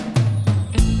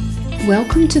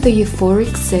Welcome to the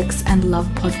Euphoric Sex and Love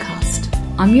podcast.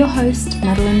 I'm your host,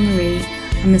 Madeline Marie.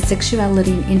 I'm a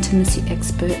sexuality and intimacy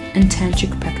expert and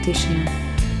tantric practitioner.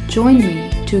 Join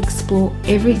me to explore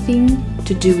everything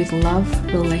to do with love,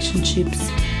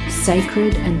 relationships,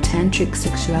 sacred and tantric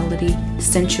sexuality,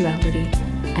 sensuality,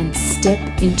 and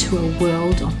step into a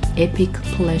world of epic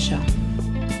pleasure.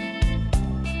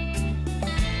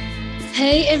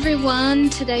 Hey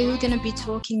everyone, today we're going to be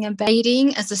talking about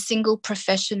dating as a single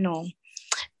professional.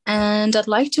 And I'd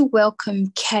like to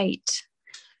welcome Kate.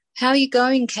 How are you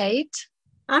going, Kate?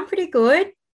 I'm pretty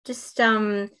good. Just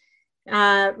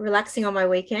relaxing on my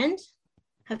weekend.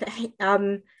 Have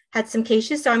had some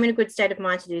quiches, so I'm in a good state of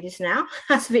mind to do this now.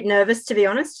 I was a bit nervous, to be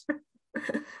honest.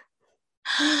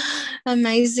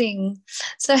 Amazing.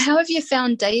 So how have you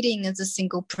found dating as a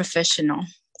single professional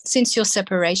since your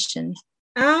separation?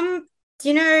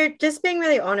 Just being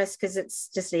really honest, because it's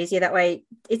just easier that way.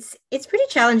 It's pretty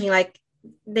challenging. Like,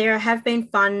 there have been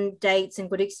fun dates and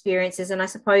good experiences, and I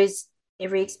suppose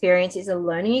every experience is a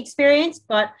learning experience,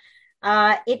 but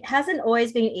it hasn't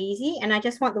always been easy. And I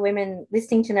just want the women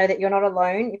listening to know that you're not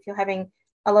alone if you're having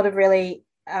a lot of really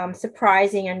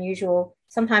surprising, unusual,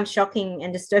 sometimes shocking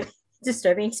and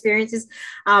disturbing experiences.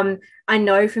 I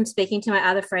know from speaking to my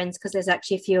other friends, because there's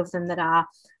actually a few of them that are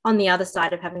on the other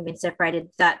side of having been separated,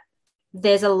 that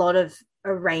there's a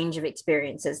range of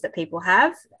experiences that people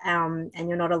have, and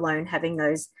you're not alone having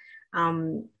those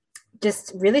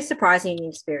just really surprising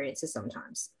experiences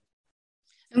sometimes.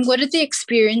 And what are the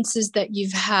experiences that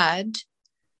you've had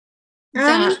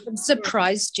that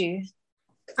surprised you?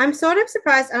 I'm sort of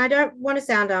surprised, and I don't want to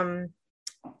sound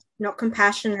not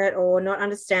compassionate or not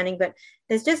understanding, but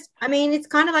there's just, it's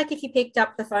kind of like if you picked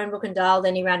up the phone book and dialed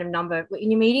any random number. When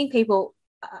you're meeting people,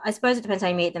 I suppose it depends how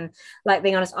you meet them. Like,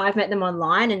 being honest, I've met them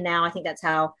online, and now I think that's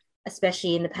how,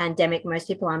 especially in the pandemic, most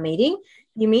people are meeting.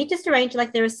 You meet just arrange,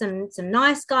 like, there are some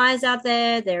nice guys out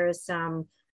there. There are some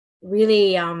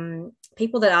really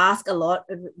people that ask a lot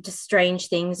of just strange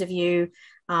things of you.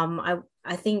 I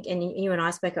think, and you and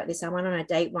I spoke about this, I went on a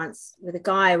date once with a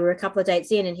guy. We were a couple of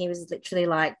dates in, and he was literally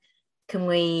like, can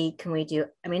we do,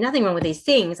 nothing wrong with these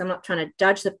things. I'm not trying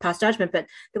to pass judgment, but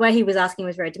the way he was asking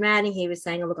was very demanding. He was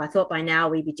saying, oh, look, I thought by now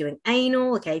we'd be doing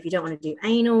anal. Okay, if you don't want to do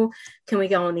anal, can we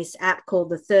go on this app called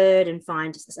The Third and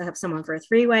have someone for a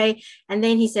three-way? And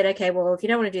then he said, okay, well, if you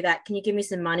don't want to do that, can you give me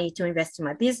some money to invest in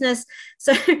my business?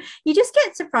 So you just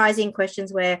get surprising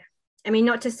questions where,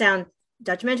 not to sound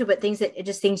judgmental, but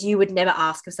things you would never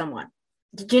ask of someone.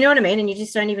 Do you know what I mean? And you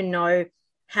just don't even know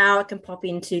how it can pop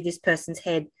into this person's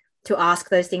head to ask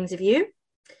those things of you.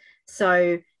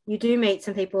 So you do meet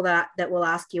some people that will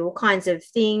ask you all kinds of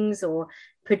things, or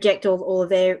project all of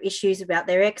their issues about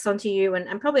their ex onto you.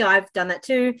 And probably I've done that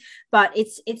too, but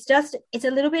it's a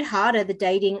little bit harder, the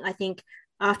dating, I think,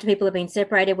 after people have been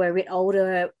separated. We're a bit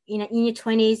older, in your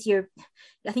 20s,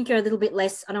 I think you're a little bit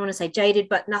less, I don't want to say jaded,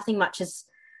 but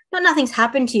nothing's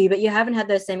happened to you, but you haven't had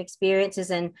those same experiences.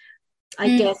 And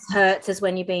I guess hurts as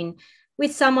when you've been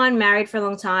with someone, married for a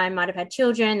long time, might have had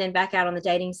children, then back out on the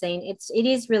dating scene. It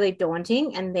is really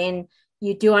daunting. And then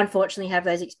you do unfortunately have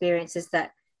those experiences that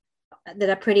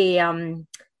are pretty way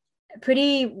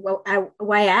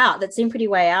out, that seem pretty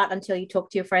way out, until you talk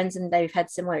to your friends and they've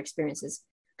had similar experiences.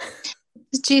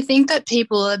 Do you think that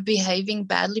people are behaving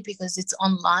badly because it's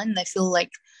online? They feel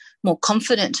like more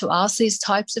confident to ask these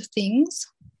types of things?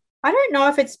 I don't know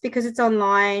if it's because it's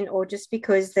online, or just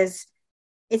because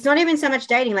it's not even so much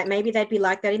dating. Like, maybe they'd be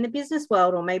like that in the business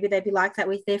world, or maybe they'd be like that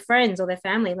with their friends or their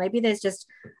family. Maybe there's just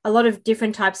a lot of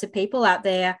different types of people out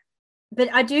there.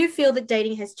 But I do feel that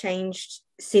dating has changed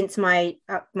since my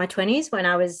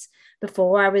 20s,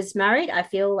 before I was married. I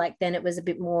feel like then it was a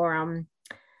bit more,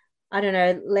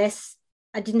 less.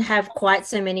 I didn't have quite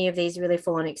so many of these really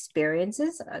full-on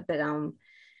experiences, but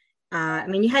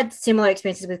you had similar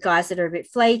experiences with guys that are a bit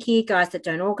flaky, guys that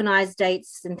don't organize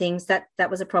dates and things. That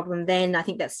was a problem then. I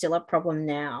think that's still a problem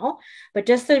now. But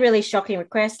just the really shocking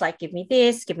requests, like, give me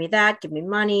this, give me that, give me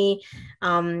money.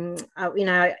 People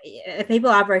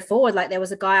are very forward. Like, there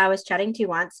was a guy I was chatting to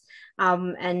once,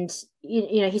 and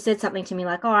he said something to me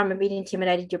like, oh, I'm a bit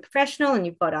intimidated. You're professional and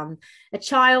you've got a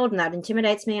child, and that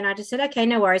intimidates me. And I just said, okay,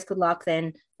 no worries, good luck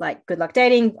then. Like, good luck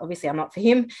dating. Obviously I'm not for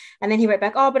him. And then he wrote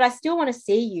back, oh, but I still want to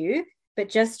see you, but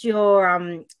just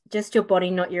your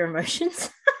body, not your emotions.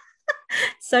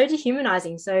 So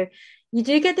dehumanizing. So you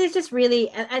do get these just really,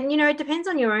 and it depends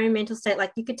on your own mental state.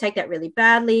 Like, you could take that really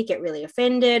badly, get really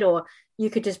offended, or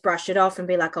you could just brush it off and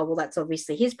be like, oh, well, that's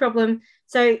obviously his problem.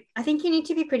 So I think you need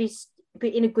to be pretty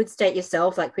in a good state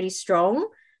yourself, like pretty strong,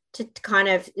 to kind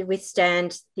of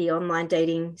withstand the online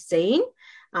dating scene.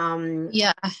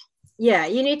 Yeah. Yeah,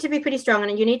 you need to be pretty strong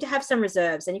and you need to have some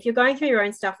reserves. And if you're going through your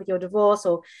own stuff with your divorce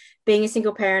or being a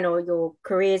single parent or your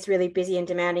career is really busy and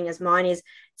demanding as mine is,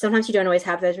 sometimes you don't always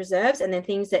have those reserves. And then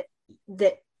things that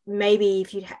maybe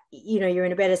if you're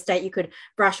in a better state, you could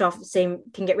brush off,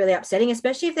 can get really upsetting,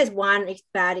 especially if there's one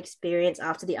bad experience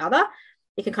after the other.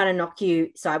 It can kind of knock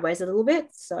you sideways a little bit.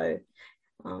 So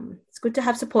it's good to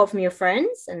have support from your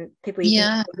friends and people you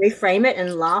can reframe it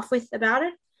and laugh with about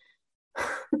it.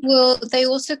 Well, they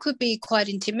also could be quite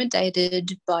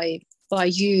intimidated by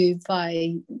you,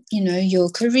 by, your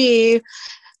career,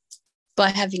 by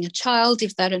having a child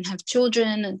if they don't have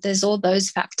children. There's all those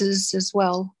factors as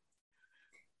well.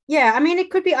 Yeah, I mean, it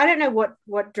could be, I don't know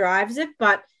what drives it,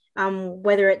 but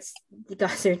whether it's the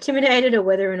guys are intimidated or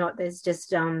whether or not there's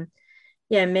just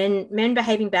men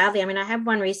behaving badly. I mean, I had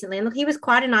one recently, and look, he was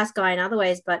quite a nice guy in other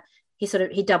ways, but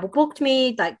he double booked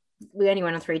me. Like, we only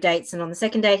went on 3 dates, and on the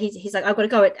second date he's like, I've got to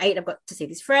go at 8, I've got to see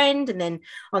this friend. And then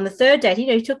on the third date,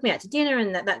 he took me out to dinner,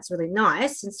 and that's really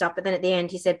nice and stuff, but then at the end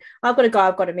he said, I've got to go,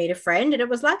 I've got to meet a friend. And it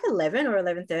was like 11 or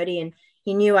 11:30, and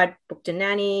he knew I'd booked a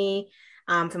nanny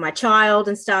for my child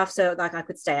and stuff, so like I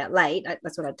could stay out late.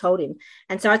 That's what I told him.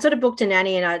 And so I sort of booked a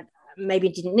nanny, and I maybe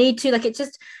didn't need to. Like,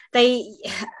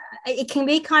 it can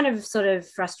be kind of sort of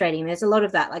frustrating. There's a lot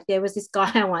of that. Like, there was this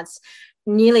guy I once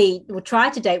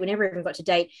tried to date, we never even got to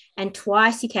date, and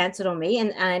twice he cancelled on me,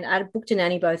 and I booked a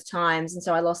nanny both times, and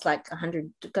so I lost like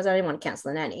 100 because I didn't want to cancel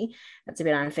a nanny. That's a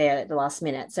bit unfair at the last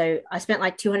minute. So I spent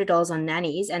like $200 on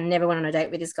nannies and never went on a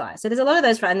date with this guy. So there's a lot of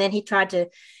those. And then he's tried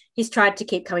to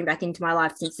keep coming back into my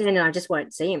life since then, and I just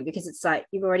won't see him because it's like,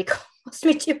 you've already cost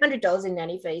me $200 in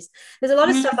nanny fees. There's a lot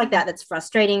of stuff like that that's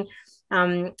frustrating.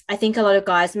 I think a lot of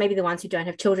guys, maybe the ones who don't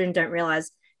have children, don't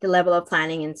realize the level of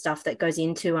planning and stuff that goes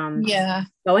into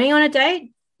going on a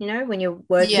date, when you're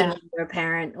working or you're a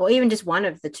parent, or even just one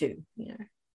of the two.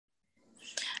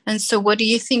 And so what do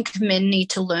you think men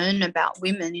need to learn about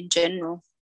women in general?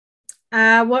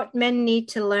 What men need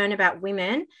to learn about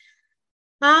women?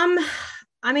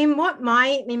 I mean,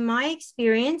 in my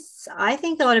experience, I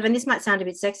think a lot of, and this might sound a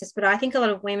bit sexist, but I think a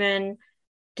lot of women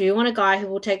do want a guy who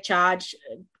will take charge,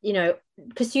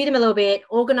 pursue them a little bit,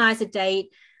 organize a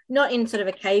date, not in sort of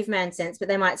a caveman sense, but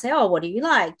they might say, oh, what do you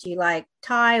like? Do you like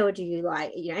Thai, or do you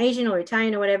like, Asian or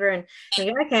Italian or whatever? And they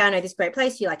go, okay, I know this great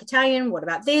place. Do you like Italian? What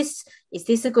about this? Is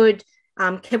this a good,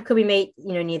 could we meet,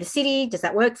 near the city? Does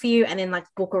that work for you? And then like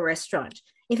book a restaurant.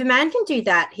 If a man can do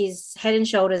that, he's head and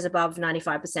shoulders above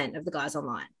 95% of the guys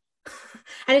online.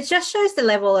 And it just shows the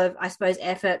level of, I suppose,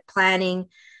 effort, planning,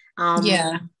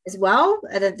 as well.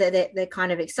 They're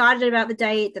kind of excited about the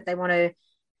date,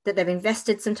 that they've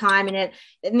invested some time in it.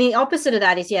 And the opposite of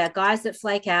that is, guys that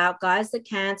flake out, guys that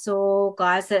cancel,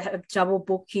 guys that have double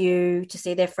book you to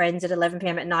see their friends at 11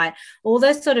 p.m. at night. All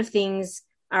those sort of things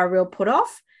are a real put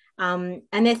off. And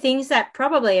they're things that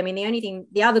probably, I mean,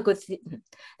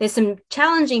 there's some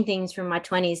challenging things from my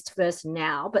 20s to versus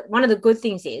now, but one of the good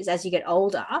things is, as you get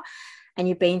older and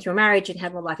you've been through a marriage and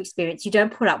have more life experience, you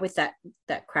don't put up with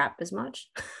that crap as much.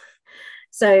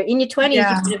 So in your 20s,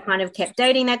 you could have kind of kept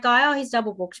dating that guy. Oh, he's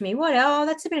double booked me. What? Oh,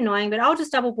 that's a bit annoying, but I'll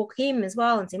just double book him as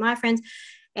well and see my friends.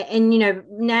 And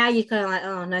now you're kind of like,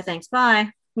 oh, no, thanks.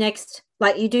 Bye. Next.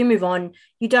 Like, you do move on.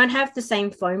 You don't have the same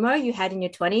FOMO you had in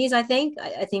your 20s, I think.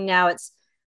 I think now it's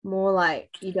more like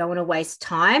you don't want to waste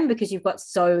time because you've got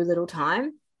so little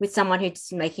time with someone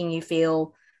who's making you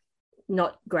feel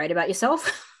not great about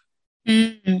yourself.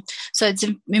 So it's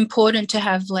important to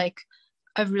have like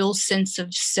a real sense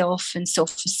of self and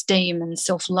self-esteem and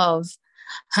self-love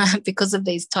because of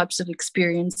these types of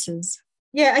experiences.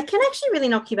 Yeah, it can actually really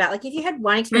knock you out. Like, if you had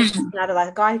one experience with another,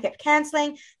 like a guy who kept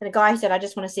cancelling, and a guy who said, I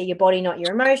just want to see your body, not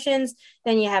your emotions.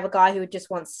 Then you have a guy who just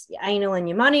wants your anal and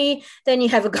your money. Then you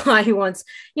have a guy who wants,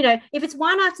 if it's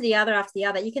one after the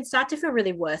other, you can start to feel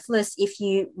really worthless if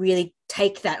you really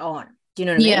take that on. Do you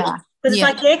know what I mean? Yeah. Because it's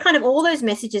like they're kind of, all those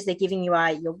messages they're giving you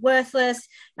are, you're worthless.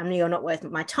 You're not worth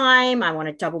my time. I want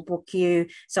to double book you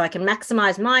so I can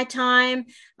maximize my time.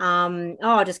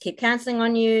 I'll just keep canceling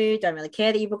on you. Don't really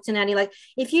care that you booked a nanny. Like,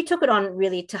 if you took it on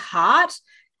really to heart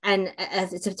and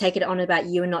to take it on about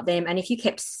you and not them, and if you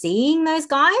kept seeing those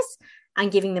guys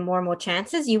and giving them more and more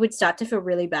chances, you would start to feel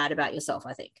really bad about yourself,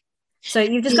 I think. So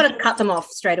you've just got to cut them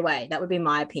off straight away. That would be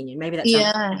my opinion. Maybe that's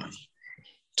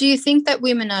Do you think that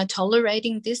women are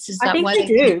tolerating this? I think they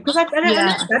do, because I don't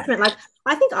know judgment. Like,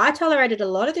 I think I tolerated a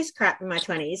lot of this crap in my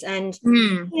 20s, and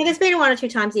there's been one or two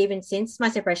times even since my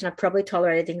separation I've probably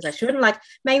tolerated things I shouldn't. Like,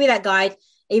 maybe that guy,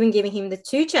 even giving him the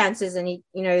 2 chances, and he,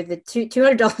 the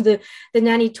 $200 the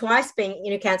nanny twice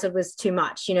being cancelled was too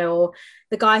much, or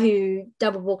the guy who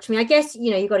double booked me. I guess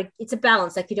it's a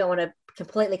balance. Like, you don't want to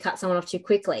completely cut someone off too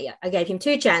quickly. I gave him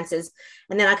 2 chances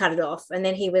and then I cut it off. And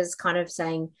then he was kind of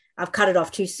saying, I've cut it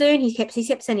off too soon. He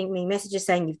kept sending me messages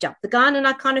saying, you've jumped the gun. And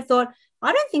I kind of thought,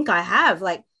 I don't think I have.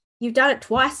 Like, you've done it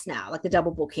twice now, like the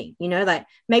double booking, you know, like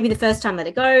maybe the first time let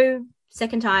it go,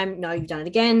 second time, no, you've done it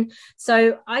again.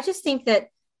 So I just think that,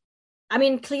 I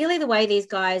mean, clearly the way these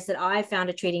guys that I found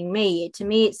are treating me, to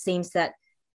me, it seems that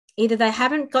either they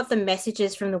haven't got the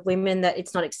messages from the women that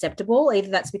it's not acceptable, either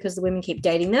that's because the women keep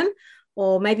dating them,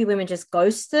 or maybe women just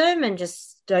ghost them and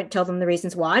just don't tell them the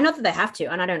reasons why. Not that they have to,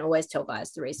 and I don't always tell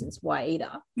guys the reasons why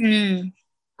either.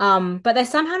 But they're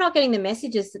somehow not getting the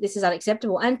messages that this is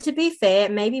unacceptable. And to be fair,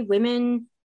 maybe women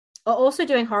are also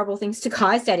doing horrible things to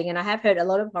guys dating. And I have heard a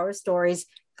lot of horror stories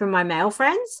from my male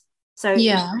friends. So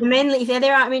men, if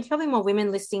there are, I mean, probably more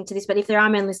women listening to this, but if there are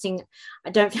men listening,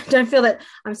 I don't feel that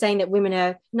I'm saying that women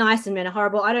are nice and men are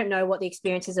horrible. I don't know what the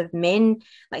experiences of men,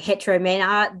 like hetero men,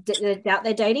 are out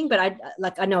there dating, but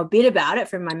I know a bit about it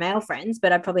from my male friends,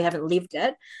 but I probably haven't lived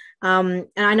it. And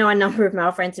I know a number of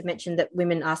male friends have mentioned that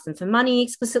women ask them for money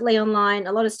explicitly online,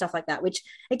 a lot of stuff like that, which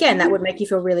again, that would make you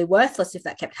feel really worthless if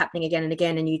that kept happening again and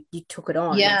again and you took it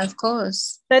on. Yeah, of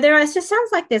course. So it just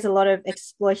sounds like there's a lot of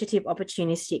exploitative,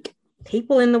 opportunistic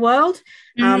people in the world.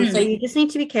 So you just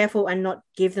need to be careful and not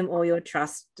give them all your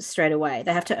trust straight away.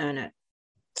 They have to earn it.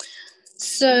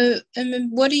 So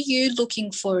what are you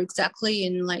looking for exactly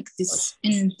in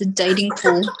the dating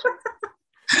pool?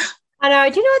 I know.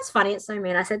 Do you know what's funny? It's so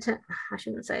mean. I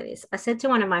shouldn't say this. I said to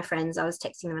one of my friends, I was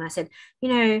texting them and I said, you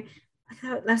know,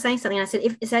 I was saying something. I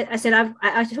said,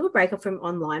 I took a break from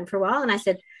online for a while. And I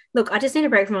said, look, I just need a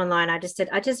break from online. I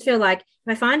just feel like if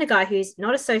I find a guy who's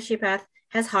not a sociopath,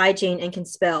 has hygiene and can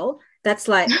spell, that's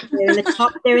like,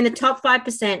 they're in the top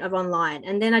 5% of online.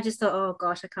 And then I just thought, oh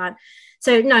gosh, I can't.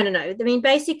 So no. I mean,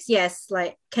 basics, yes,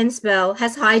 like can spell,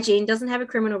 has hygiene, doesn't have a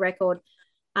criminal record,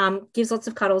 gives lots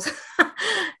of cuddles.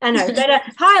 I know, better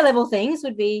higher level things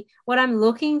would be what I'm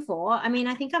looking for. I mean,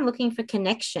 I think I'm looking for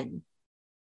connection,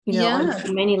 you know,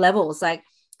 on many levels, like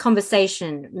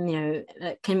conversation, you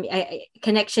know,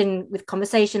 connection with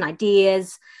conversation,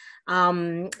 ideas.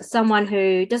 Someone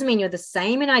who doesn't mean you're the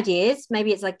same in ideas.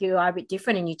 Maybe it's like you are a bit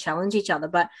different and you challenge each other,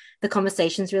 but the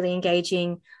conversation's really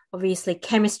engaging. Obviously,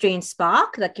 chemistry and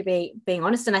spark, that could be being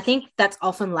honest. And I think that's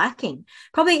often lacking.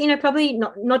 Probably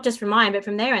not just from mine, but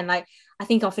from their end. Like, I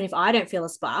think often if I don't feel a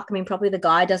spark, I mean, probably the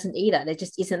guy doesn't either. There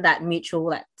just isn't that mutual,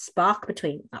 that spark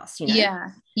between us, you know?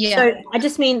 Yeah. So I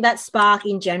just mean that spark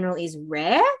in general is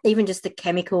rare. Even just the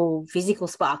chemical, physical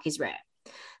spark is rare.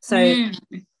 So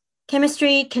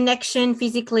chemistry, connection,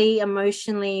 physically,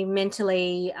 emotionally,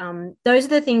 mentally, those are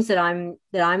the things that I'm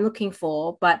looking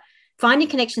for. But finding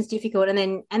connection is difficult,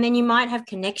 and then you might have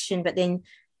connection, but then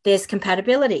there's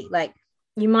compatibility. Like,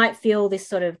 you might feel this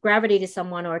sort of gravity to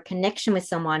someone or a connection with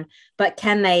someone, but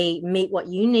can they meet what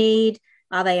you need?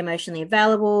 Are they emotionally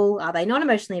available? Are they not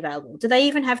emotionally available? Do they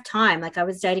even have time? Like, I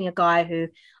was dating a guy who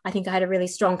I think I had a really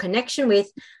strong connection with,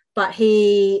 but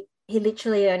he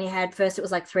literally only had, first it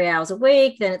was like 3 hours a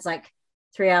week, then it's like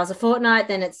 3 hours a fortnight,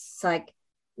 then it's like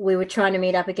we were trying to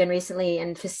meet up again recently,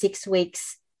 and for 6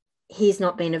 weeks he's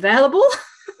not been available.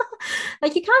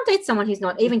 Like, you can't date someone who's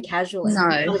not even casually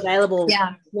not available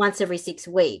once every 6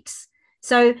 weeks.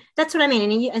 So that's what I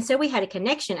mean. And so we had a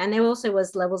connection, and there also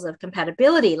was levels of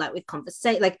compatibility, like with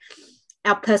conversation, like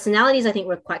our personalities, I think,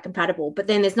 were quite compatible, but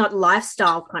then there's not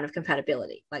lifestyle kind of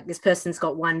compatibility. Like, this person's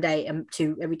got 1 day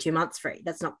every 2 months free.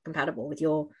 That's not compatible with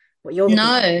what you're looking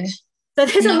for. So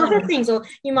there's a lot of things. Or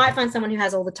you might find someone who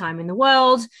has all the time in the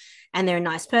world and they're a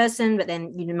nice person, but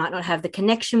then you might not have the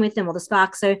connection with them or the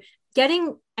spark. So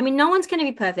no one's going to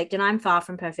be perfect, and I'm far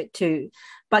from perfect too,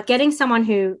 but getting someone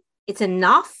who it's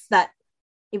enough that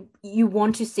you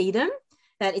want to see them,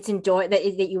 that it's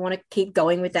that you want to keep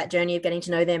going with that journey of getting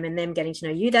to know them and them getting to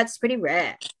know you, that's pretty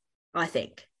rare, I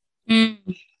think.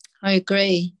 I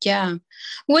agree. Yeah.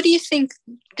 What do you think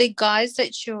the guys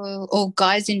or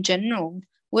guys in general,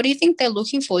 what do you think they're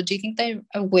looking for? Do you think they're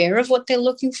aware of what they're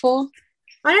looking for?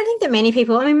 I don't think that many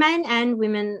people, I mean, men and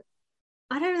women,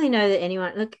 I don't really know that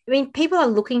anyone, look, I mean, people are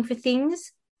looking for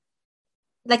things.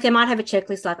 Like, they might have a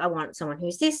checklist, like, I want someone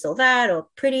who's this or that, or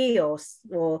pretty, or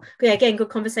again, good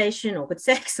conversation, or good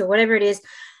sex, or whatever it is.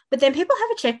 But then people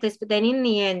have a checklist, but then in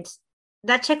the end,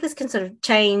 that checklist can sort of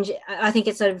change. I think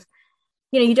it's sort of,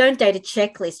 you know, you don't date a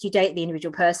checklist, you date the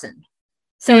individual person.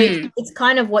 So it's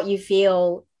kind of what you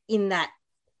feel in that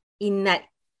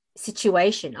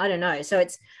situation. I don't know. So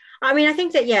I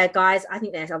think that, guys, I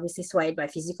think they're obviously swayed by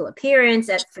physical appearance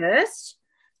at first.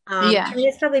 I mean,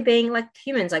 it's probably being like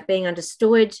humans, like being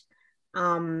understood,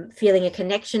 feeling a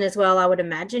connection as well, I would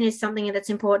imagine, is something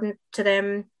that's important to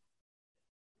them.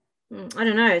 I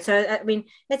don't know. So I mean,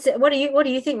 what do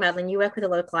you think, Madeline? You work with a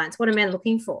lot of clients. What are men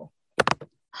looking for?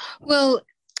 Well,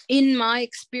 in my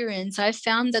experience, I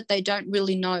found that they don't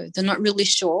really know. They're not really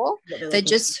sure. They're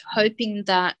just hoping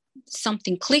that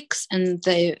something clicks and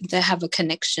they have a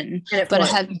connection. But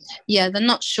they're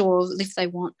not sure if they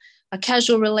want a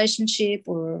casual relationship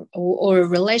or a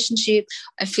relationship.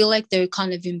 I feel like they're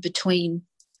kind of in between.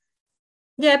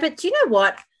 Yeah, but do you know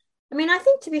what? I mean, I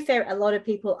think, to be fair, a lot of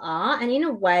people are, and in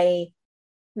a way,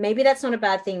 maybe that's not a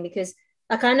bad thing, because,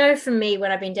 like, I know for me,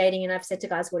 when I've been dating and I've said to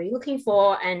guys, what are you looking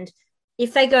for? And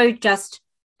if they go just,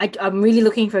 I'm really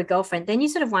looking for a girlfriend, then you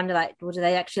sort of wonder, like, well, do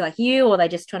they actually like you, or are they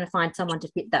just trying to find someone to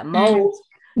fit that mold?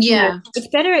 Yeah. You know, it's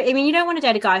better. I mean, you don't want to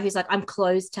date a guy who's like, I'm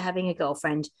close to having a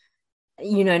girlfriend.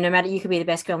 You know, no matter, you could be the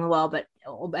best girl in the world,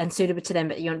 and suitable to them,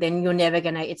 but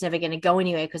it's never gonna go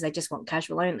anywhere because they just want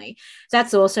casual only. So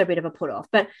that's also a bit of a put off.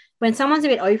 But when someone's a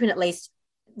bit open, at least,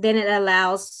 then it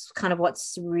allows kind of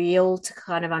what's real to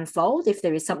kind of unfold if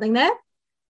there is something there.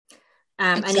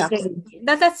 Exactly. And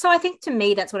that's so I think, to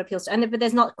me, that's what appeals to. But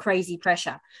there's not crazy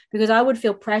pressure, because I would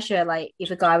feel pressure, like, if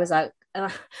a guy was like,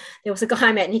 there was a guy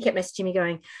I met and he kept messaging me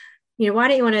going, you know, why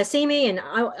don't you want to see me? And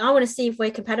I want to see if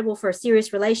we're compatible for a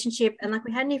serious relationship. And, like,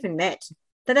 we hadn't even met.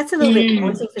 So that's a little bit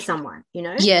daunting for someone, you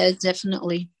know? Yeah,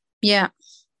 definitely. Yeah.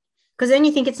 Because then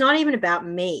you think it's not even about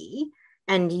me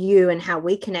and you and how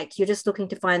we connect. You're just looking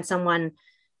to find someone,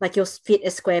 like, you'll fit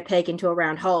a square peg into a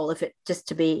round hole if it just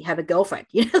to have a girlfriend,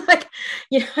 you know, like,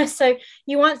 you know, so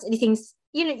you want things,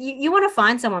 you know, you want to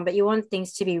find someone, but you want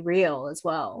things to be real as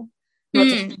well. Not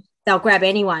just, they'll grab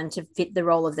anyone to fit the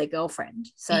role of their girlfriend.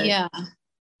 So yeah,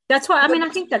 that's why, I mean, I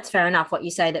think that's fair enough what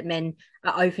you say, that men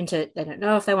are open to, they don't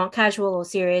know if they want casual or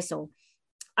serious, or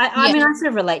I mean, I sort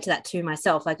of relate to that too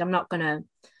myself. Like, it'd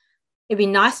be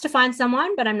nice to find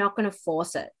someone, but I'm not going to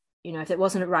force it. You know, if it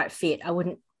wasn't a right fit, I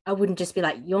wouldn't just be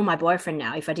like, you're my boyfriend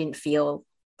now, if I didn't feel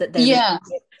that they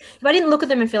if I didn't look at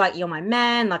them and feel like, you're my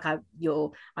man, like, I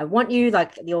want you,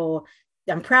 like,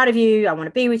 I'm proud of you, I want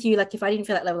to be with you. Like, if I didn't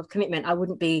feel that level of commitment, I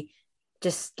wouldn't be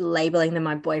just labeling them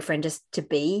my boyfriend just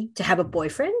to have a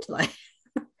boyfriend. Like,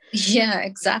 yeah,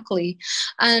 exactly.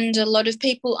 And a lot of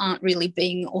people aren't really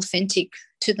being authentic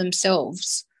to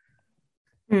themselves.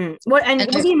 What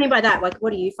do you mean by that? Like,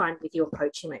 what do you find with your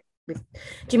coaching? Like, do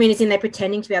you mean as in they're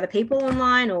pretending to be other people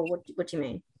online, or what do you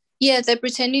mean? Yeah, they're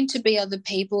pretending to be other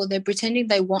people. They're pretending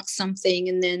they want something,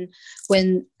 and then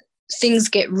when things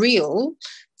get real,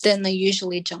 then they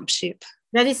usually jump ship.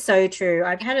 That is so true.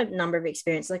 I've had a number of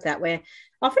experiences like that, where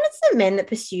often it's the men that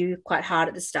pursue quite hard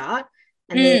at the start,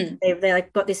 and they're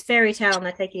like got this fairy tale, and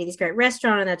they take you to this great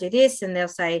restaurant, and they'll do this, and they'll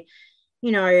say,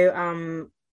 you know,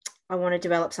 I want to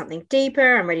develop something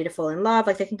deeper. I'm ready to fall in love.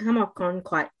 Like, they can come off on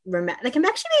quite romantic. They can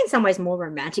actually be in some ways more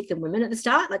romantic than women at the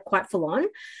start, like quite full on.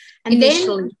 And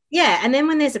initially, and then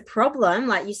when there's a problem,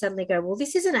 like, you suddenly go, well,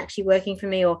 this isn't actually working for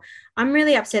me, or I'm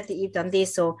really upset that you've done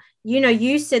this, or, you know,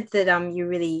 you said that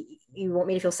you want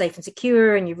me to feel safe and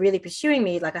secure, and you're really pursuing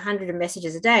me like 100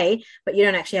 messages a day, but you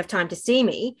don't actually have time to see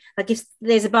me. Like, if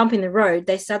there's a bump in the road,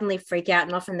 they suddenly freak out,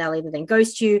 and often they'll either then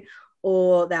ghost you,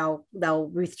 or they'll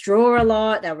withdraw a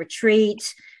lot, they'll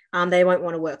retreat, they won't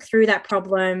want to work through that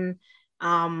problem.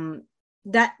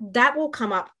 That will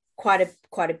come up quite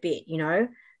a bit, you know.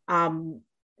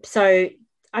 So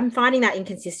I'm finding that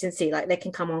inconsistency, like, they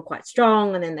can come on quite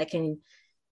strong, and then they can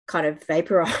kind of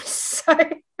vaporize. So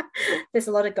there's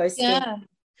a lot of ghosting. Yeah,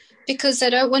 because they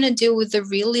don't want to deal with the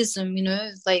realism, you know,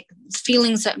 like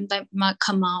feelings that might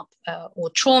come up, or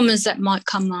traumas that might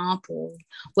come up, or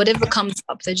whatever comes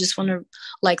up. They just want to,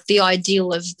 like, the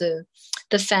ideal of the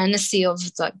fantasy of,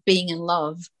 like, being in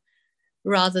love,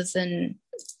 rather than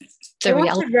the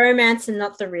reality. The romance and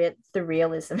not the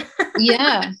realism.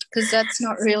 Yeah, because that's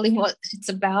not really what it's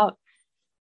about.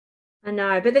 I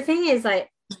know, but the thing is, like,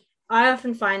 I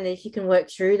often find that if you can work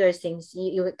through those things,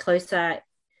 you get closer,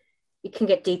 you can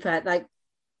get deeper. Like,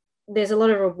 there's a lot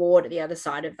of reward at the other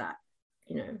side of that,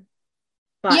 you know.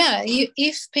 But yeah,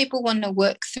 if people want to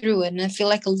work through it, and I feel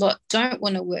like a lot don't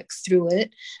want to work through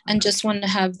it, and just want to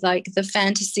have, like, the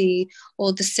fantasy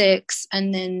or the sex,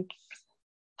 and then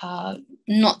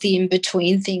not the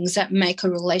in-between things that make a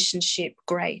relationship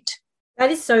great. That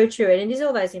is so true. And it is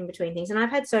all those in-between things. And I've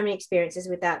had so many experiences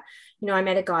with that. You know, I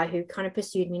met a guy who kind of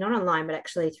pursued me, not online, but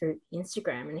actually through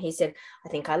Instagram. And he said, I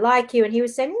think I like you. And he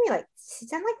was sending me like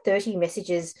 30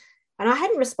 messages. And I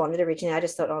hadn't responded originally. I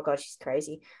just thought, oh God, she's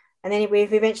crazy. And then we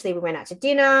went out to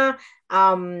dinner.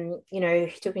 You know,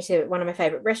 he took me to one of my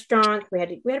favorite restaurants. We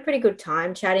had a pretty good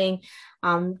time chatting.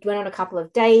 Went on a couple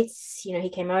of dates. You know, he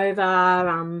came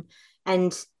over.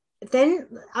 And then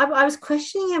I was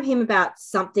questioning him about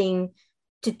something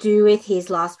to do with his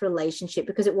last relationship,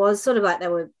 because it was sort of like they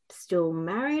were still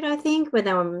married, I think,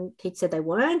 when he said they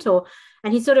weren't,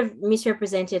 and he sort of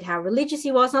misrepresented how religious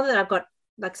he was. Not that I've got,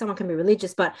 like, someone can be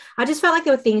religious, but I just felt like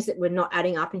there were things that were not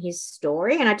adding up in his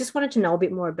story, and I just wanted to know a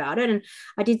bit more about it. And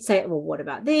I did say, well, what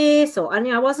about this? Or,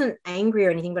 I wasn't angry or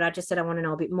anything, but I just said I want to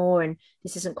know a bit more, and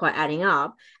this isn't quite adding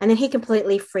up. And then he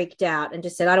completely freaked out and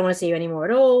just said, I don't want to see you anymore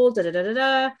at all,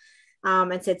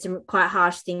 and said some quite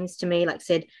harsh things to me, like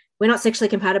said, we're not sexually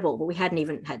compatible, but we hadn't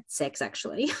even had sex,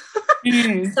 actually.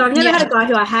 So I've never had a guy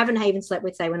who I haven't even slept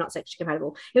with say we're not sexually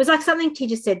compatible. It was like something he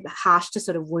just said harsh to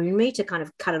sort of wound me, to kind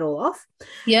of cut it all off.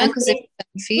 Yeah, because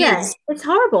it's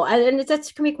horrible. And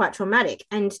that can be quite traumatic.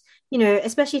 And,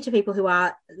 especially to people who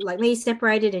are like me,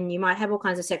 separated, and you might have all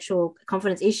kinds of sexual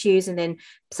confidence issues. And then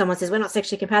someone says, we're not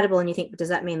sexually compatible. And you think, does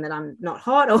that mean that I'm not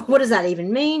hot? Or what does that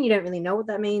even mean? You don't really know what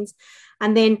that means.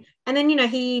 And then,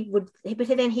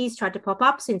 he's tried to pop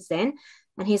up since then.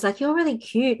 And he's like, you're really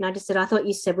cute. And I just said, I thought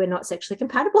you said we're not sexually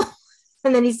compatible.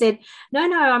 And then he said, no,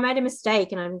 I made a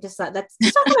mistake. And I'm just like, that's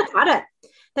not going to cut it.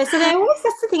 That's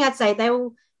the thing I'd say.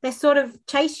 They sort of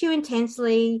chase you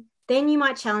intensely. Then you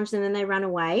might challenge them and they run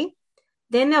away.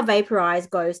 Then they'll vaporize,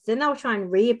 ghost. Then they'll try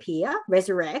and reappear,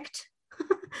 resurrect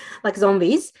like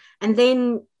zombies. And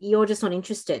then you're just not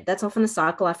interested. That's often the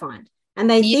cycle I find. And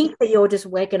they think that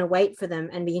we're going to wait for them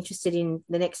and be interested in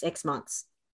the next X months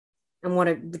and want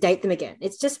to date them again.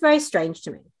 It's just very strange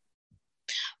to me.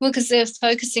 Well, because they're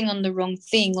focusing on the wrong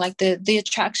thing. Like the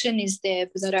attraction is there,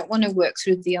 but they don't want to work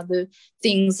through the other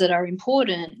things that are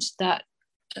important, that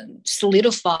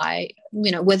solidify,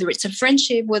 whether it's a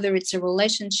friendship, whether it's a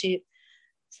relationship.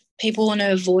 People want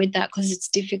to avoid that because it's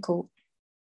difficult.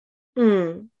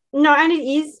 No, and it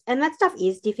is, and that stuff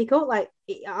is difficult. Like,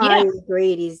 I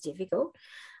agree, it is difficult.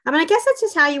 I mean, I guess that's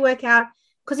just how you work out,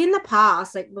 because in the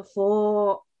past, like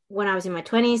before, when I was in my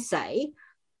 20s, say,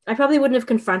 I probably wouldn't have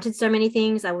confronted so many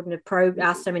things. I wouldn't have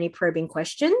asked so many probing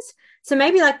questions. So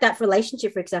maybe like that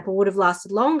relationship, for example, would have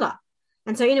lasted longer.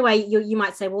 And so in a way, you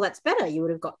might say, well, that's better. You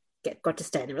would have got to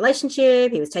stay in the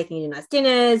relationship. He was taking you to nice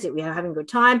dinners. We were having a good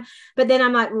time. But then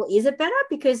I'm like, well, is it better?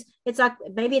 Because it's like,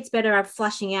 maybe it's better I'm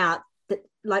flushing out, that,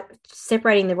 like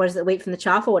separating the wheat from the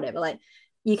chaff or whatever. Like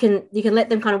you can let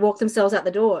them kind of walk themselves out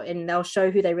the door and they'll show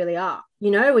who they really are,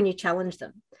 when you challenge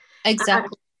them.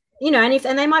 Exactly.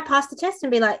 And they might pass the test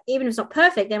and be like, even if it's not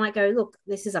perfect, they might go, look,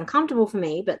 this is uncomfortable for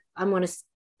me, but I'm going to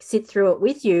sit through it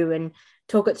with you and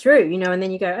talk it through, and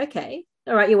then you go, okay,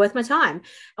 all right, you're worth my time.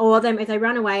 Or if they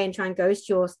run away and try and ghost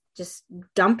you or just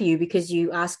dump you because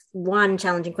you ask one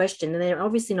challenging question, then they're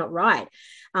obviously not right.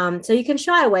 So you can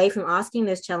shy away from asking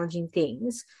those challenging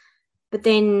things, but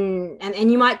then,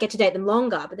 and you might get to date them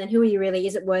longer, but then who are you really?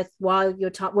 Is it worth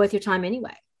your time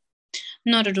anyway?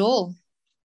 Not at all.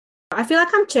 I feel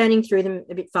like I'm churning through them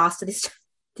a bit faster this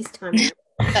time.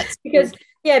 That's because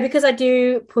I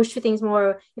do push for things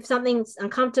more. If something's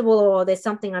uncomfortable or there's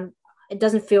something it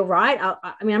doesn't feel right.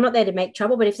 I'm not there to make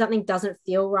trouble, but if something doesn't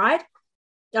feel right,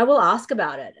 I will ask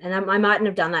about it. And I mightn't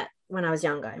have done that when I was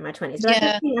younger, in my 20s. But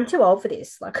I think I'm too old for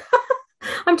this. Like,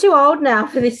 I'm too old now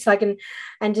for this. Like,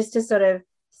 and just to sort of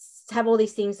have all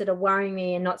these things that are worrying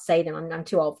me and not say them. I'm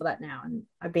too old for that now, and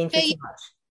I've been through too much.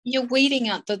 You're weeding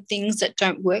out the things that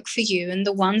don't work for you, and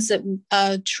the ones that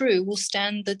are true will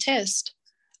stand the test.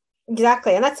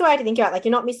 Exactly. And that's the way to think about it. Like,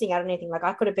 you're not missing out on anything. Like,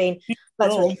 I could have been,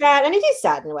 that's really sad. And it is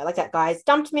sad in a way. Like, that guy's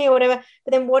dumped me or whatever.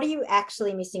 But then what are you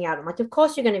actually missing out on? Like, of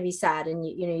course you're going to be sad, and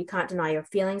you can't deny your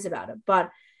feelings about it. But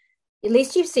at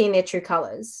least you've seen their true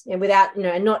colours, and without,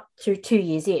 and not through 2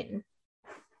 years in.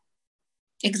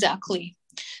 Exactly.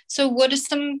 So what are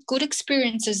some good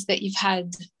experiences that you've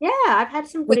had? Yeah, I've had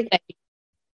some good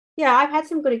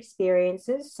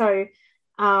experiences. So,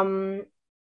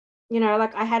 like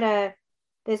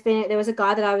there was a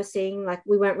guy that I was seeing, like,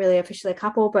 we weren't really officially a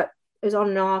couple, but it was on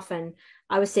and off, and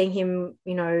I was seeing him,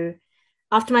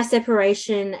 after my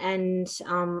separation, and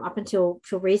up until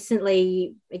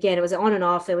recently. Again, it was on and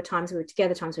off. There were times we were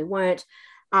together, times we weren't,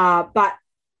 but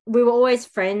we were always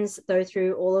friends though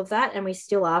through all of that, and we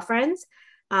still are friends.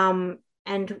 And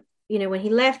when he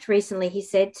left recently, he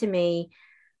said to me,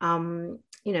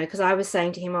 because I was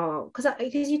saying to him,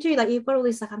 because you do, like, you've got all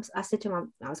this, like, I said to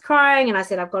him, I was crying, and I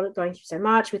said, I've got it going through so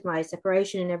much with my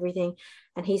separation and everything.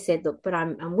 And he said, look, but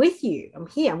I'm with you. I'm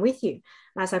here. I'm with you. And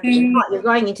I was like, but you're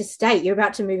going into state. You're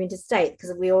about to move into state,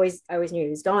 because I always knew he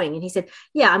was going. And he said,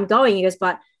 yeah, I'm going. He goes,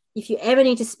 but if you ever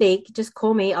need to speak, just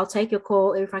call me. I'll take your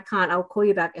call. If I can't, I'll call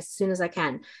you back as soon as I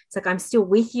can. It's like, I'm still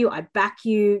with you. I back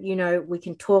you. We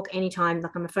can talk anytime.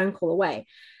 Like, I'm a phone call away.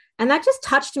 And that just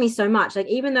touched me so much. Like,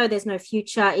 even though there's no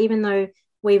future, even though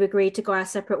we've agreed to go our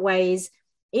separate ways,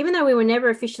 even though we were never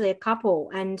officially a couple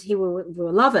and we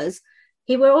were lovers,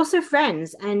 he were also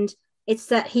friends. And it's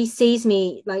that he sees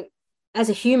me like as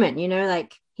a human, you know,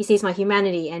 like he sees my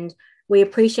humanity, and we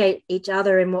appreciate each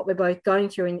other and what we're both going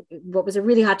through, and what was a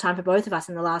really hard time for both of us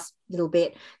in the last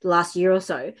the last year or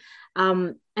so.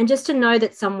 And just to know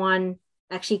that someone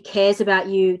actually cares about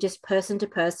you, just person to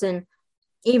person,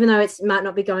 even though it might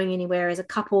not be going anywhere as a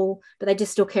couple, but they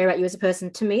just still care about you as a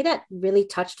person. To me, that really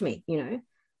touched me, you know.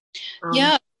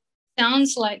 Yeah,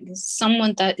 sounds like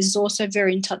someone that is also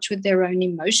very in touch with their own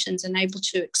emotions and able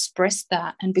to express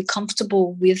that and be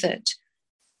comfortable with it.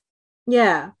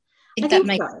 Yeah,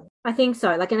 I think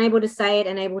so. Like, and able to say it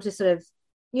and able to sort of,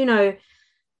 you know,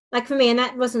 like for me, and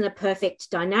that wasn't a perfect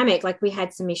dynamic. Like we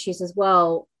had some issues as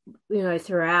well, you know,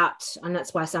 throughout, and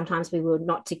that's why sometimes we were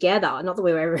not together. Not that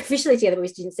we were ever officially together, but we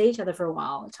didn't see each other for a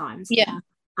while at times. Yeah.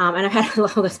 And I've had a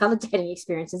lot of those other dating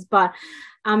experiences, but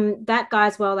that guy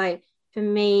as well, like for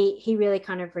me, he really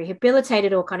kind of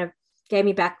rehabilitated, or kind of gave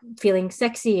me back feeling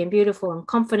sexy and beautiful and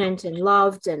confident and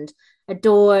loved and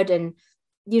adored. And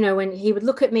you know, when he would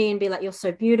look at me and be like, you're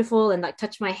so beautiful, and like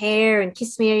touch my hair and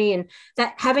kiss me, and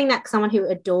that having that someone who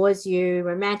adores you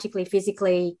romantically,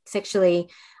 physically, sexually,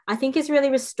 I think is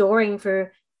really restoring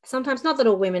for sometimes. Not that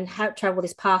all women travel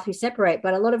this path who separate,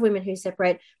 but a lot of women who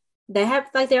separate, they have,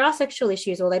 like, there are sexual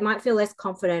issues, or they might feel less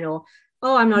confident, or,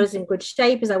 oh, I'm not as in good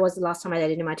shape as I was the last time I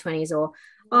dated in my 20s, or,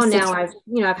 oh, now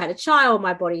I've had a child,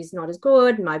 my body's not as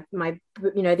good, my my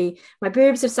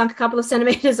boobs have sunk a couple of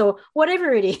centimeters, or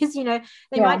whatever it is, you know,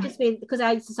 they might just be, because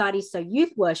our society is so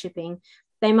youth worshipping,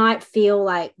 they might feel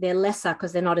like they're lesser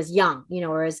because they're not as young, you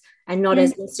know, or as, and not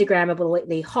as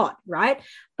Instagrammably hot, right?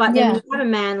 But then when you have a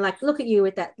man like look at you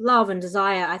with that love and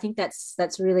desire, I think that's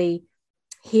really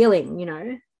healing, you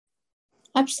know.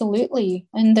 Absolutely.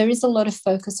 And there is a lot of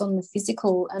focus on the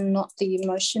physical and not the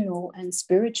emotional and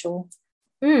spiritual.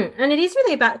 And it is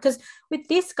really about, because with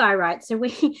this guy, right, so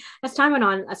we, as time went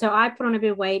on, so I put on a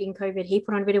bit of weight in COVID, he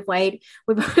put on a bit of weight,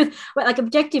 we both, like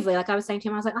objectively, like I was saying to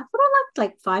him, I was like, I put on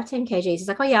like 5-10 kgs. He's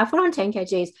like, oh yeah, I put on 10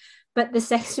 kgs, but the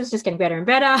sex was just getting better and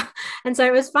better. And so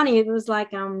it was funny, it was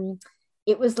like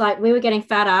we were getting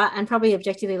fatter and probably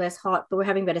objectively less hot, but we're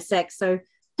having better sex. So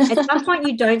at some point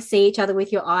you don't see each other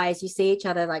with your eyes, you see each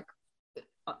other like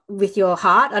with your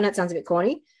heart. I know it sounds a bit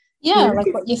corny. Yeah,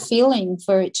 like what you're feeling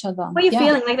for each other. What you're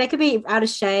feeling, like they could be out of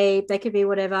shape, they could be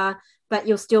whatever, but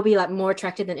you'll still be like more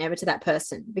attracted than ever to that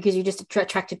person because you're just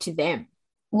attracted to them.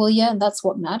 Well, yeah, that's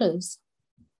what matters.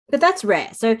 But that's rare.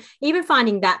 So even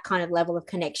finding that kind of level of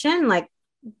connection, like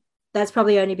that's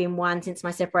probably only been one since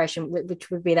my separation, which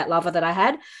would be that lover that I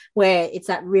had, where it's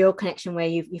that real connection where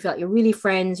you feel like you're really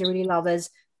friends, you're really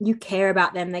lovers, you care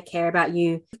about them, they care about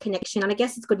you, connection. And I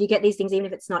guess it's good you get these things even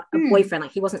if it's not a boyfriend.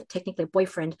 Like he wasn't technically a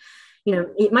boyfriend, you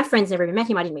know. My friends never even met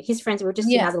him, I didn't meet his friends, we were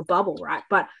just in our little bubble, right?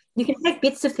 But you can take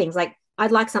bits of things, like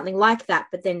I'd like something like that,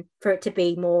 but then for it to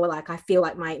be more like I feel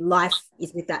like my life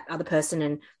is with that other person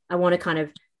and I want to kind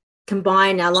of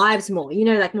combine our lives more, you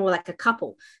know, like more like a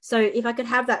couple. So if I could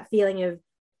have that feeling of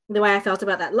the way I felt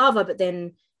about that lover, but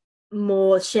then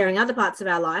more sharing other parts of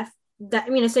our life, that,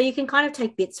 you know, so you can kind of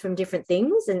take bits from different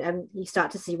things and you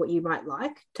start to see what you might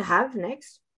like to have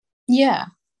next. Yeah.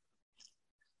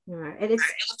 You know,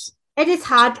 it is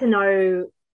hard to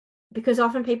know, because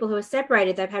often people who are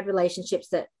separated, they've had relationships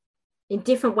that in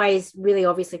different ways really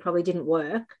obviously probably didn't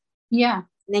work. Yeah.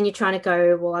 And then you're trying to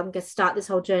go, well, I'm going to start this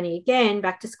whole journey again,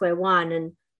 back to square one,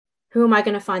 and who am I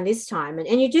going to find this time?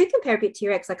 And you do compare a bit to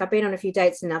your ex. Like I've been on a few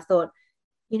dates and I've thought,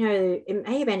 you know, it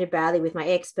may have ended badly with my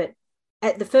ex, but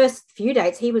at the first few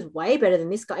dates, he was way better than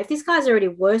this guy. If this guy's already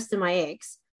worse than my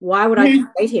ex, why would I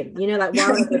date him? You know, like why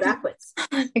would I go backwards?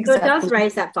 Exactly. So it does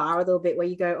raise that bar a little bit where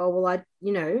you go, oh, well,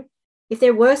 you know, if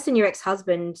they're worse than your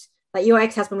ex-husband, like your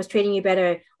ex-husband was treating you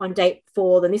better on date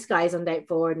 4 than this guy is on date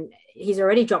 4, and he's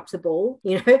already dropped the ball,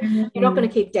 you know, you're not going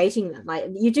to keep dating them. Like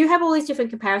you do have all these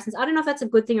different comparisons. I don't know if that's a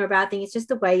good thing or a bad thing. It's just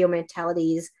the way your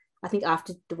mentality is, I think,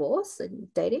 after divorce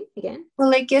and dating again.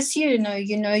 Well, I guess you know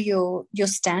your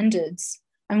standards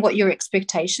and what your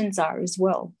expectations are as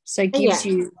well. So it gives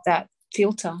you that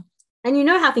filter. And you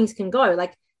know how things can go.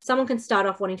 Like someone can start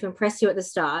off wanting to impress you at the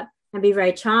start and be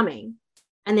very charming,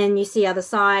 and then you see other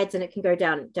sides and it can go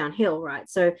downhill, right?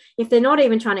 So if they're not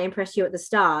even trying to impress you at the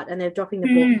start and they're dropping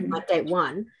the ball from like date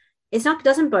 1,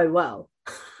 doesn't bode well.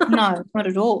 No, not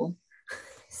at all.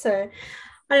 So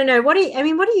I don't know. What do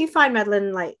you find,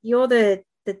 Madeline? Like you're the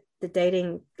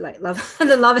dating, like love,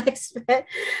 the love expert.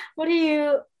 What do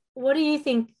you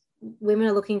think women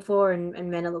are looking for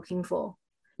and men are looking for?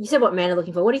 You said what men are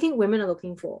looking for. What do you think women are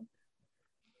looking for?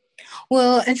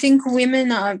 Well, I think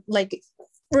women are like,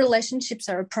 relationships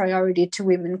are a priority to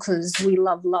women because we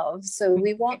love love. So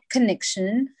we want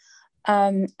connection.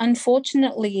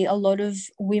 Unfortunately, a lot of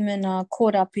women are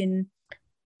caught up in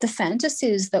the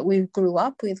fantasies that we grew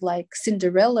up with, like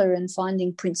Cinderella and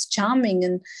finding Prince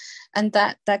Charming, and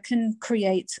that can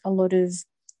create a lot of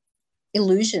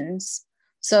illusions.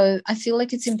 So I feel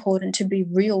like it's important to be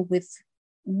real with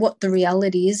what the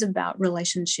reality is about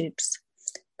relationships.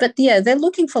 But yeah, they're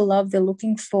looking for love. They're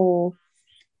looking for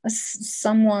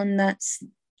someone that's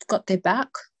got their back,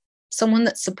 someone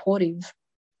that's supportive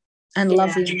and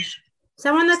loving.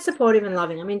 Someone that's supportive and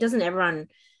loving. I mean, doesn't everyone?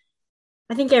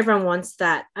 I think everyone wants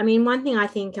that. I mean, one thing I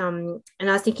think, and I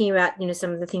was thinking about,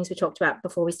 some of the things we talked about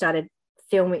before we started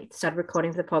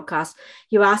recording for the podcast.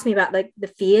 You asked me about like the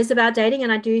fears about dating,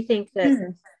 and I do think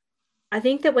that I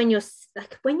think that when you're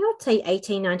say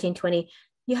 18, 19, 20,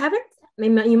 you haven't. I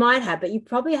mean, you might have, but you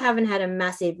probably haven't had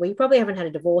you probably haven't had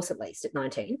a divorce at least at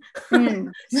 19. So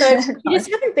you just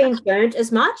haven't been burnt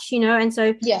as much, and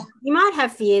so you might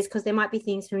have fears because there might be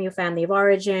things from your family of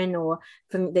origin or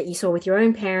from that you saw with your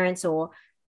own parents or,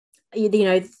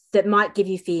 that might give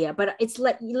you fear, but it's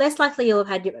less likely you'll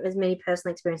have had as many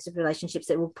personal experiences of relationships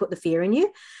that will put the fear in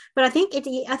you. But I think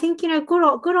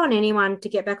good on anyone to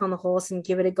get back on the horse and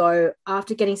give it a go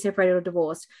after getting separated or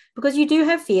divorced, because you do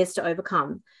have fears to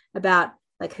overcome about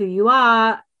like who you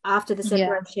are after the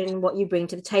separation, what you bring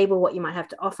to the table, what you might have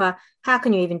to offer. How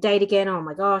can you even date again? Oh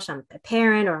my gosh, I'm a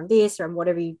parent, or I'm this, or I'm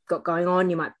whatever you've got going on.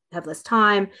 You might have less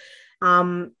time.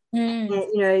 And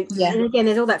again,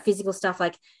 there's all that physical stuff,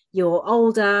 like you're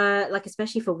older, like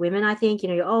especially for women, I think,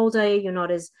 you're older, you're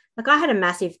not as, like I had a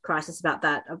massive crisis about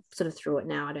that. I'm sort of through it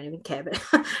now. I don't even care, but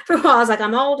for a while I was like,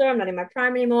 I'm older, I'm not in my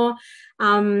prime anymore.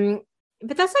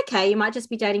 But that's okay. You might just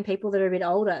be dating people that are a bit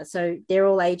older, so they're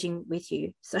all aging with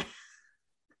you. So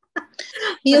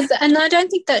yes, and I don't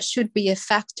think that should be a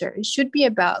factor. It should be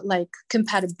about like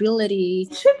compatibility.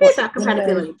 It should be about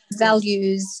compatibility,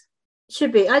 values.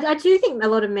 Should be. I do think a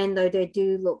lot of men, though, they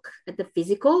do look at the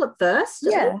physical at first.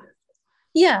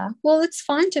 Yeah. Well, it's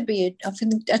fine to be. I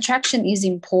think attraction is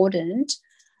important,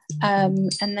 and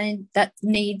then that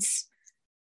needs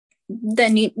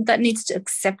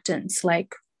acceptance.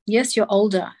 Like, yes, you're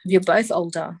older. You're both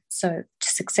older, so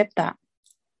just accept that.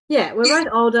 Yeah, we're both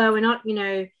older. We're not.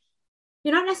 You're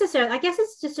not necessarily. I guess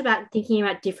it's just about thinking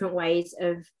about different ways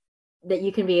of that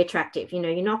you can be attractive.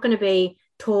 You're not going to be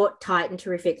taut, tight, and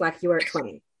terrific like you were at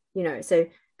 20, so,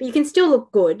 but you can still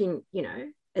look good and,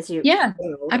 as you. Yeah,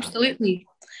 absolutely.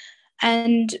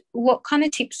 And what kind of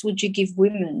tips would you give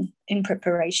women in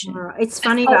preparation? It's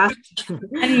funny.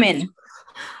 And men.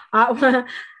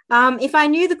 If I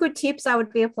knew the good tips, I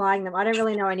would be applying them. I don't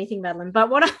really know anything about them, but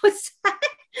what I would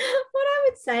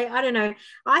say, I don't know.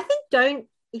 I think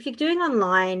if you're doing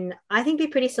online, I think be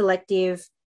pretty selective.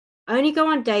 Only go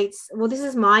on dates. Well, this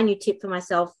is my new tip for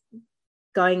myself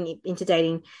going into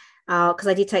dating, because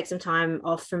I did take some time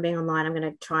off from being online. I'm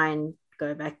going to try and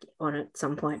go back on it at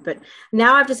some point. But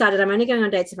now I've decided I'm only going on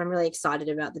dates if I'm really excited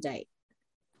about the date.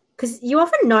 Because you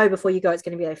often know before you go it's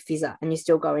going to be a fizzer and you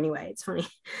still go anyway. It's funny.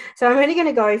 So I'm only going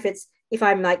to go if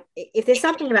there's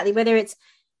something about whether it's,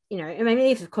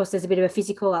 maybe if, of course, there's a bit of a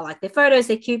physical, I like their photos,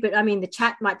 they're cute, but I mean, the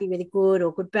chat might be really good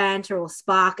or good banter or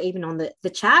spark even on the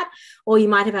chat, or you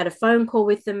might have had a phone call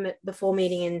with them before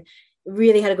meeting and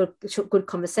really had a good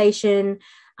conversation,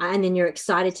 and then you're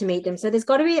excited to meet them. So there's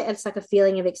got to be it's like a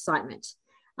feeling of excitement.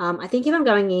 I think if I'm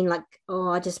going in like,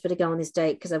 I just better go on this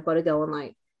date because I've got to go on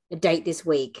like a date this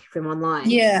week from online.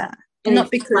 Yeah. And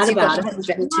not because you've got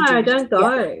no, don't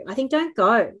go. Yeah. I think don't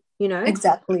go,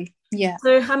 Exactly. Yeah.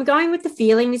 So I'm going with the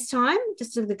feeling this time,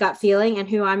 just the gut feeling and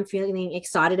who I'm feeling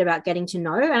excited about getting to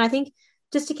know. And I think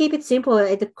just to keep it simple,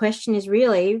 the question is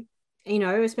really,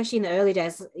 especially in the early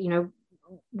days,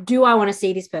 do I want to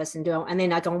see this person? And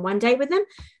then I go on one date with them.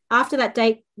 After that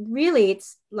date, really,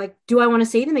 it's like, do I want to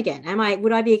see them again?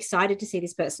 Would I be excited to see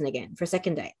this person again for a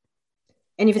second date?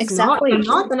 And if it's not,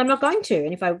 then I'm not going to.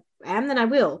 And if I am, then I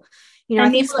will.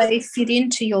 And if they fit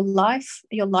into your life,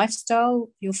 your lifestyle,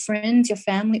 your friends, your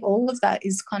family, all of that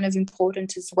is kind of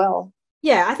important as well.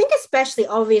 Yeah, I think especially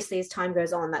obviously as time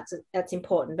goes on, that's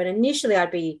important. But initially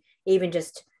I'd be even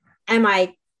just, am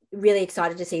I really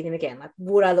excited to see them again? Like,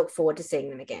 would I look forward to seeing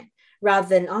them again? Rather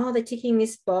than, they're ticking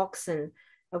this box and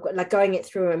I've got like going it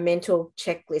through a mental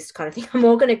checklist kind of thing. I'm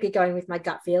more going to be going with my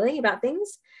gut feeling about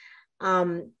things. I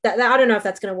don't know if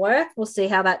that's going to work. We'll see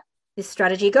how this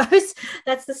strategy goes.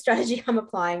 That's the strategy I'm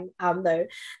applying, though,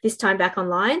 this time back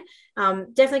online.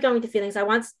 Definitely going with the feelings. I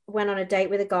once went on a date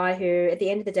with a guy who, at the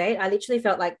end of the date, I literally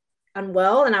felt like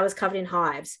unwell and I was covered in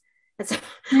hives. I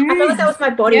felt like that was my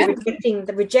body Yeah.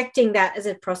 rejecting that as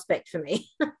a prospect for me.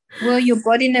 Well, your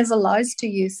body never lies to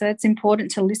you, so it's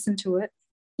important to listen to it.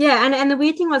 Yeah, and the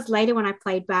weird thing was later when I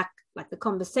played back like the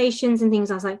conversations and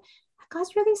things, I was like, that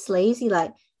guy's really sleazy.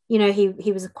 Like, you know,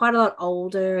 he was quite a lot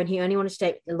older, and he only wanted to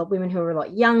date a lot of women who were a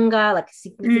lot younger, like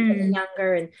significantly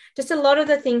younger, and just a lot of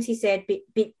the things he said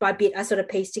bit by bit I sort of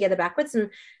pieced together backwards. And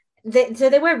so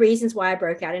there were reasons why I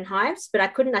broke out in hives, but I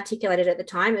couldn't articulate it at the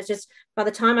time. It was just by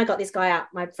the time I got this guy out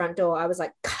my front door, I was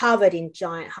like covered in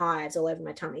giant hives all over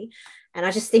my tummy. And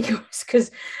I just think it was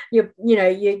because your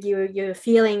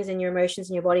feelings and your emotions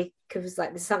in your body, because like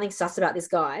there's something sus about this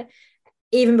guy,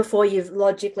 even before you've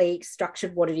logically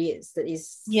structured what it is that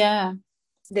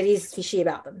is fishy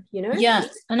about them, you know? Yeah.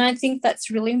 And I think that's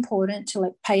really important to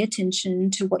like pay attention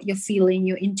to what you're feeling,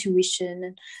 your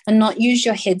intuition, and not use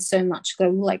your head so much. Go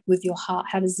like with your heart.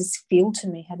 How does this feel to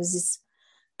me? How does this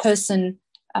person,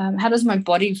 how does my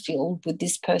body feel with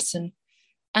this person?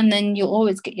 And then you'll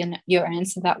always get your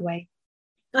answer that way.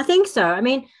 I think so. I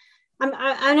mean,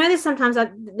 I know there's sometimes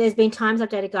there's been times I've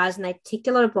dated guys and they ticked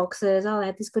a lot of boxes. Oh, they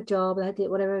had this good job. They did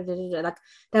whatever. Like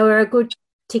they were a good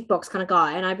tick box kind of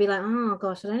guy. And I'd be like, oh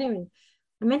gosh, I'm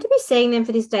meant to be seeing them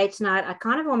for this date tonight. I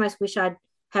kind of almost wish I'd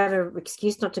have an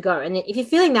excuse not to go. And if you're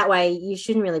feeling that way, you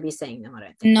shouldn't really be seeing them, I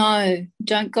don't think. No,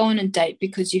 don't go on a date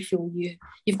because you feel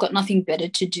you've got nothing better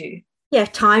to do. Yeah,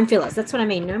 time fillers. That's what I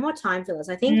mean. No more time fillers.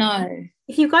 I think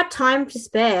if you've got time to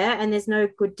spare and there's no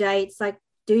good dates, like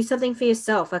do something for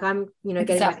yourself. Like I'm,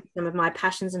 getting back to some of my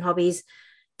passions and hobbies.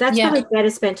 That's probably better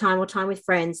spent time or time with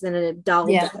friends than a dull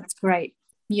date. That's great.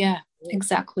 Yeah,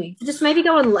 exactly. So just maybe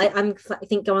go on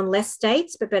less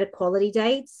dates, but better quality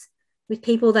dates with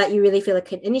people that you really feel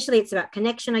like initially it's about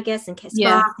connection, I guess, and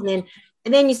spark, and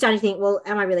then you start to think, well,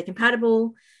 am I really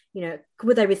compatible? Would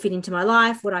they really fit into my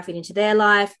life? Would I fit into their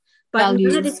life? But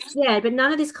none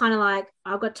of this kind of like,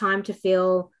 I've got time to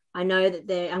feel, I know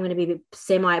that I'm going to be a bit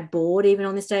semi-bored even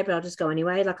on this day, but I'll just go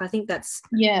anyway. Like, I think that's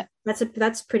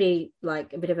pretty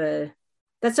like a bit of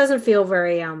that doesn't feel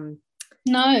very,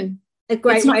 no, a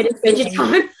great way to spend your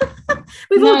time.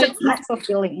 It's not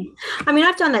fulfilling. I mean,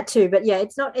 I've done that too, but yeah,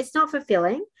 it's not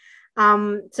fulfilling.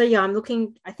 So yeah, I'm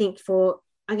looking, I think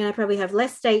I'm going to probably have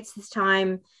less dates this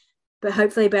time, but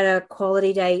hopefully better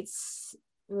quality dates.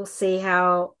 We'll see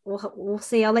we'll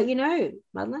see. I'll let you know,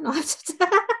 Madeline.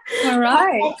 All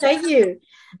right. I'll take you.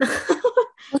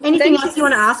 Anything else you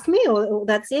want to ask me, or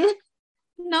that's it?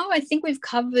 No, I think we've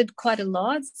covered quite a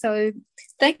lot. So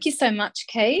thank you so much,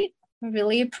 Kate. I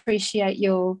really appreciate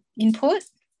your input.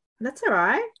 That's all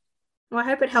right. Well, I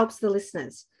hope it helps the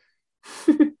listeners.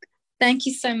 Thank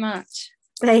you so much.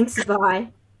 Thanks.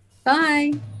 Bye.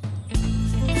 Bye.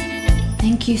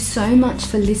 Thank you so much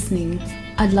for listening.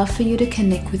 I'd love for you to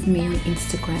connect with me on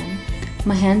Instagram.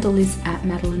 My handle is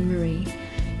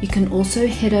 @MadelineMarie. You can also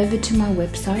head over to my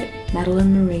website,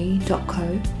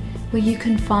 madelinemarie.co, where you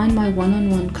can find my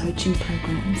one-on-one coaching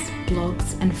programs,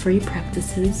 blogs, and free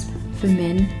practices for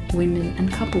men, women,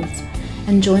 and couples,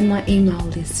 and join my email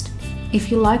list. If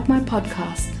you like my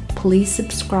podcast, please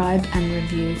subscribe and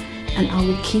review, and I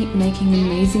will keep making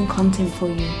amazing content for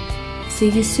you. See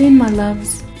you soon, my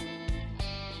loves.